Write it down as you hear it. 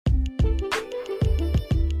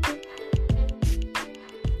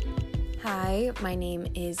Hi, my name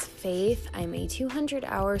is Faith. I'm a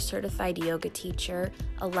 200-hour certified yoga teacher,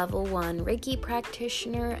 a level 1 Reiki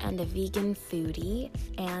practitioner, and a vegan foodie,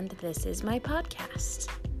 and this is my podcast.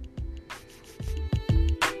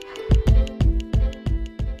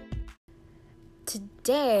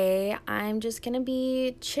 Today, I'm just going to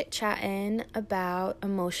be chit-chatting about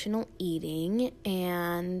emotional eating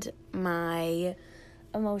and my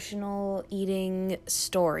emotional eating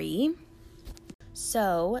story.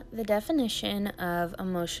 So, the definition of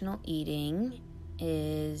emotional eating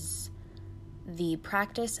is the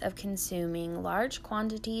practice of consuming large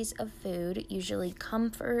quantities of food, usually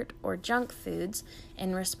comfort or junk foods,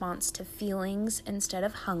 in response to feelings instead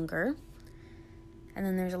of hunger. And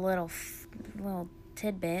then there's a little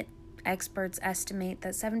tidbit. Experts estimate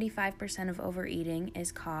that 75% of overeating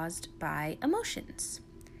is caused by emotions.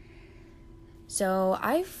 So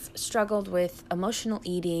I've struggled with emotional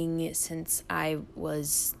eating since I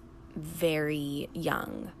was very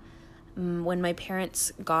young. When my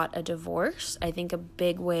parents got a divorce, I think a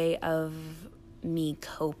big way of me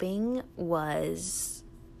coping was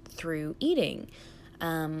through eating.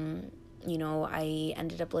 I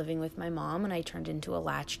ended up living with my mom and I turned into a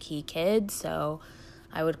latchkey kid, so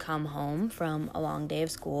I would come home from a long day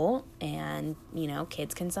of school and,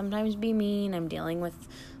 kids can sometimes be mean. I'm dealing with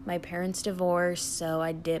my parents' divorce, so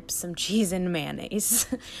I dip some cheese in mayonnaise,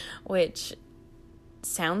 which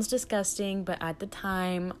sounds disgusting, but at the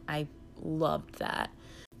time, I loved that.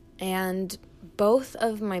 And both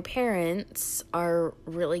of my parents are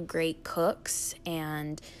really great cooks,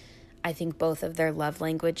 and I think both of their love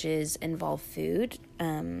languages involve food.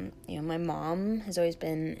 My mom has always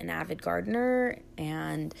been an avid gardener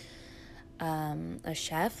and a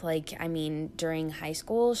chef. During high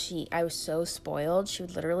school, I was so spoiled. She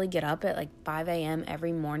would literally get up at 5 a.m.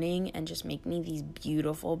 every morning and just make me these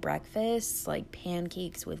beautiful breakfasts, like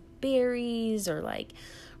pancakes with berries or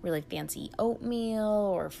really fancy oatmeal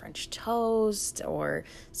or French toast, or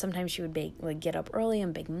sometimes she would get up early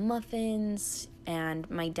and bake muffins. And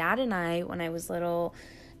my dad and I, when I was little,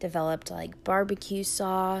 developed barbecue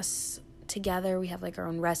sauce together. We have our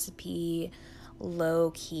own recipe,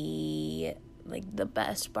 low-key, the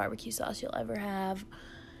best barbecue sauce you'll ever have.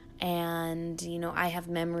 And, I have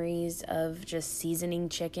memories of just seasoning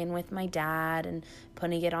chicken with my dad and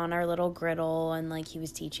putting it on our little griddle, and he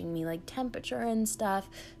was teaching me temperature and stuff.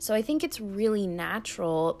 So I think it's really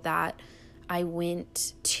natural that I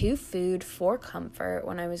went to food for comfort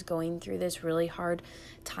when I was going through this really hard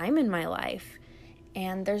time in my life.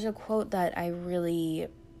 And there's a quote that I really,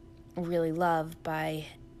 really love by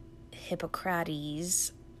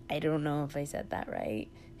Hippocrates. I don't know if I said that right.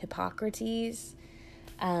 Hippocrates.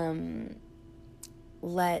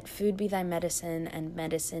 Let food be thy medicine and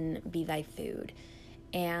medicine be thy food.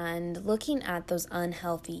 And looking at those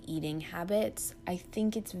unhealthy eating habits, I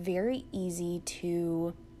think it's very easy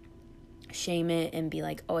to shame it and be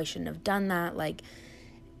like, oh, I shouldn't have done that.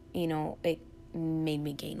 It made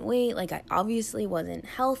me gain weight. I obviously wasn't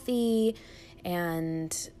healthy,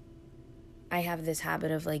 and I have this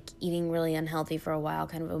habit of eating really unhealthy for a while,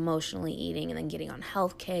 kind of emotionally eating, and then getting on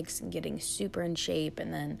health kicks and getting super in shape,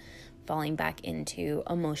 and then falling back into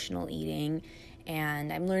emotional eating.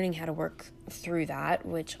 And I'm learning how to work through that,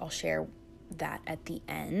 which I'll share that at the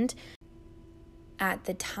end. At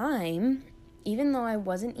the time, even though I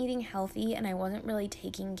wasn't eating healthy and I wasn't really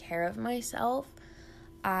taking care of myself,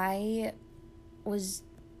 I was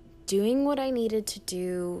doing what I needed to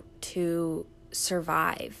do to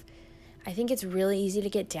survive. I think it's really easy to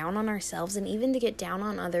get down on ourselves and even to get down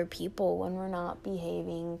on other people when we're not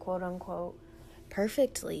behaving, quote unquote,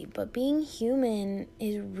 perfectly. But being human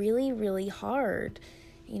is really, really hard.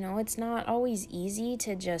 It's not always easy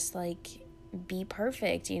to just be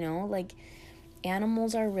perfect,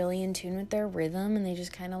 Animals are really in tune with their rhythm and they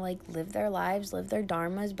just kind of live their lives, live their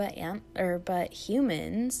dharmas, but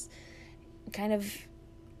humans kind of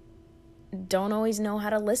don't always know how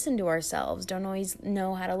to listen to ourselves, don't always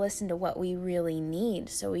know how to listen to what we really need.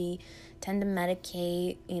 So we tend to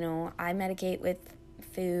medicate. I medicate with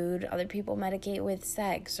food, other people medicate with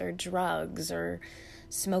sex or drugs or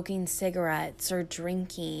smoking cigarettes or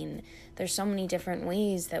drinking. There's so many different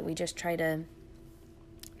ways that we just try to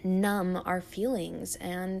numb our feelings,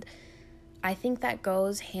 and I think that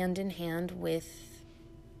goes hand in hand with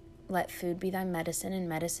let food be thy medicine and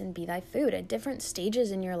medicine be thy food. At different stages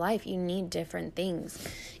in your life, you need different things.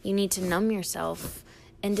 You need to numb yourself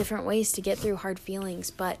in different ways to get through hard feelings,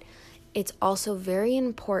 but it's also very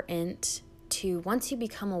important to, once you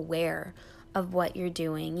become aware of what you're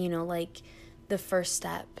doing, the first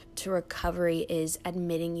step to recovery is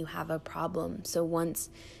admitting you have a problem. So once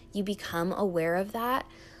you become aware of that,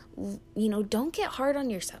 don't get hard on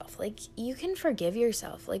yourself. Like, you can forgive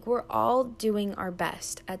yourself. Like, we're all doing our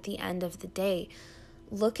best at the end of the day.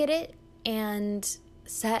 Look at it and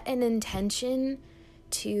set an intention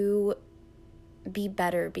to be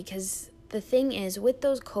better, because the thing is, with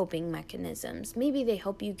those coping mechanisms, maybe they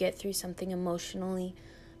help you get through something emotionally,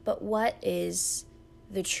 but what is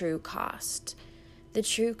the true cost? The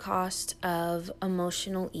true cost of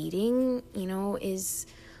emotional eating, is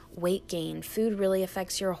weight gain. Food really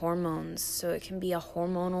affects your hormones, so it can be a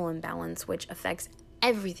hormonal imbalance, which affects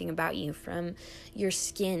everything about you, from your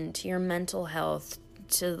skin to your mental health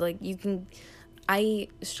to I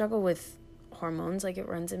struggle with hormones, like it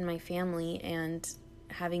runs in my family, and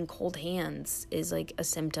having cold hands is like a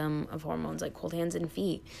symptom of hormones, like cold hands and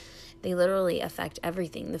feet. They literally affect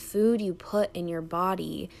everything. The food you put in your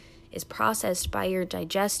body is processed by your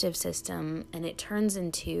digestive system, and it turns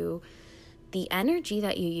into the energy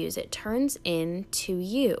that you use. It turns into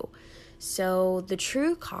you. So the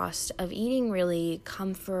true cost of eating really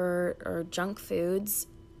comfort or junk foods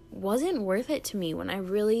wasn't worth it to me. When I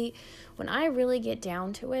really get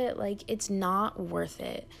down to it, like, it's not worth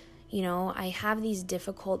it. I have these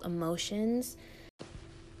difficult emotions.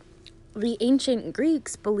 The ancient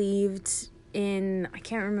Greeks believed in, I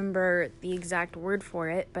can't remember the exact word for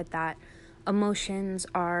it, but that emotions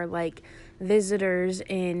are like visitors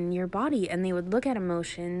in your body, and they would look at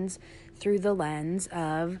emotions through the lens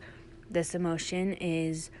of, this emotion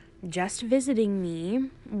is just visiting me.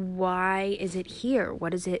 Why is it here?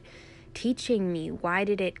 What is it teaching me? Why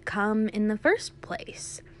did it come in the first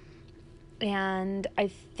place? And I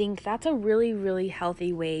think that's a really, really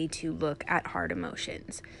healthy way to look at hard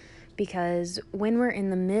emotions, because when we're in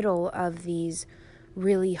the middle of these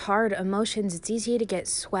really hard emotions, it's easy to get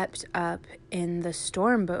swept up in the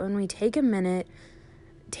storm. But when we take a minute,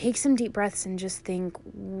 take some deep breaths, and just think,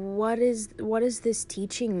 what is this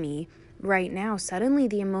teaching me right now? Suddenly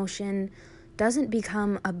the emotion doesn't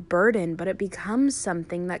become a burden, but it becomes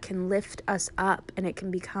something that can lift us up, and it can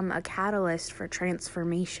become a catalyst for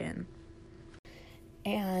transformation.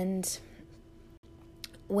 And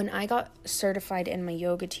when I got certified in my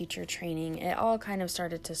yoga teacher training, it all kind of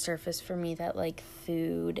started to surface for me that, like,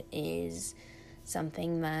 food is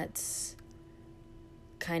something that's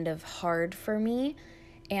kind of hard for me.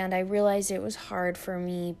 And I realized it was hard for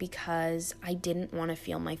me because I didn't want to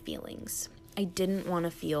feel my feelings. I didn't want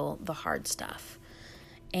to feel the hard stuff.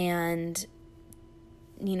 And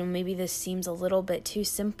maybe this seems a little bit too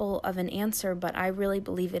simple of an answer, but I really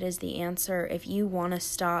believe it is the answer. If you want to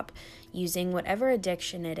stop using whatever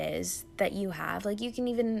addiction it is that you have, like, you can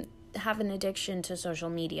even have an addiction to social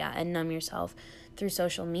media and numb yourself through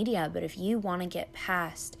social media, but if you want to get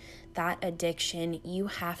past that addiction, you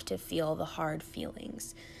have to feel the hard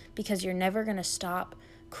feelings, because you're never going to stop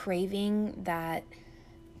craving that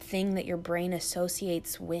thing that your brain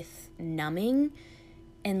associates with numbing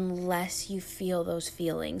unless you feel those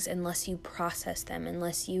feelings, unless you process them,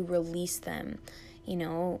 unless you release them.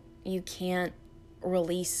 You can't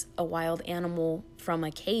release a wild animal from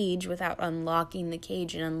a cage without unlocking the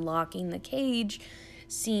cage, and unlocking the cage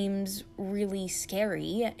seems really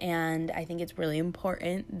scary. And I think it's really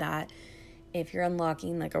important that if you're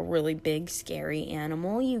unlocking like a really big scary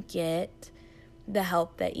animal, you get the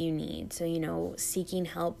help that you need. So, seeking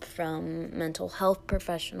help from mental health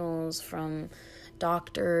professionals, from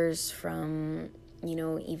doctors, from,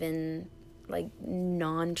 even like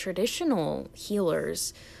non-traditional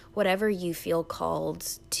healers, whatever you feel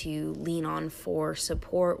called to lean on for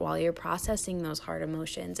support while you're processing those hard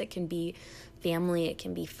emotions. It can be family, it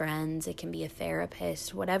can be friends, it can be a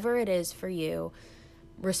therapist, whatever it is for you,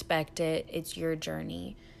 respect it. It's your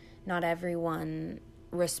journey. Not everyone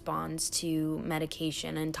responds to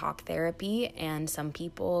medication and talk therapy, and some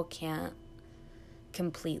people can't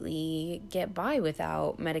completely get by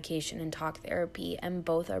without medication and talk therapy, and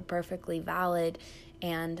both are perfectly valid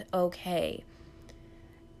and okay.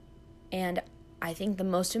 And I think the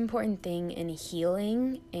most important thing in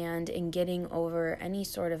healing and in getting over any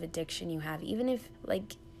sort of addiction you have, even if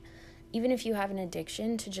you have an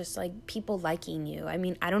addiction to just like people liking you. I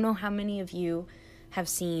mean, I don't know how many of you have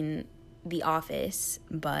seen The Office,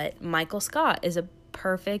 but Michael Scott is a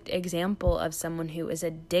perfect example of someone who is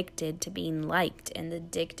addicted to being liked and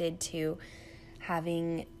addicted to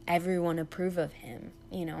having everyone approve of him,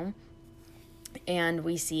 and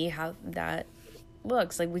we see how that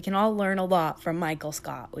looks. Like, we can all learn a lot from Michael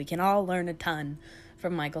Scott. We can all learn a ton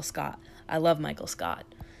from Michael Scott. I love Michael Scott.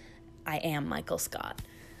 I am Michael Scott.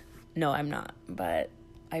 No, I'm not, but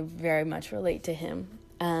I very much relate to him.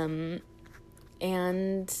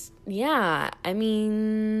 And yeah, I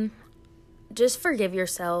mean, just forgive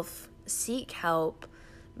yourself, seek help,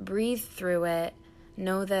 breathe through it.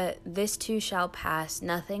 Know that this too shall pass.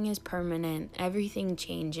 Nothing is permanent. Everything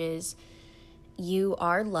changes. You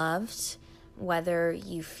are loved, whether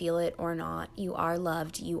you feel it or not. You are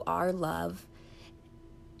loved. You are love.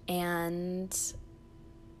 And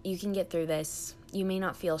you can get through this. You may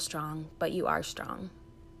not feel strong, but you are strong.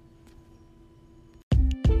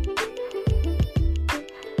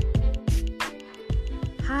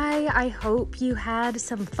 Hi, I hope you had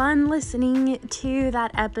some fun listening to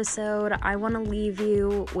that episode. I want to leave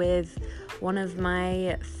you with one of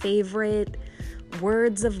my favorite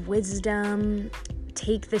words of wisdom.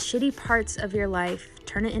 Take the shitty parts of your life,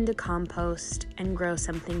 turn it into compost, and grow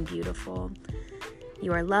something beautiful.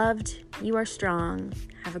 You are loved. You are strong.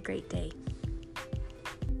 Have a great day.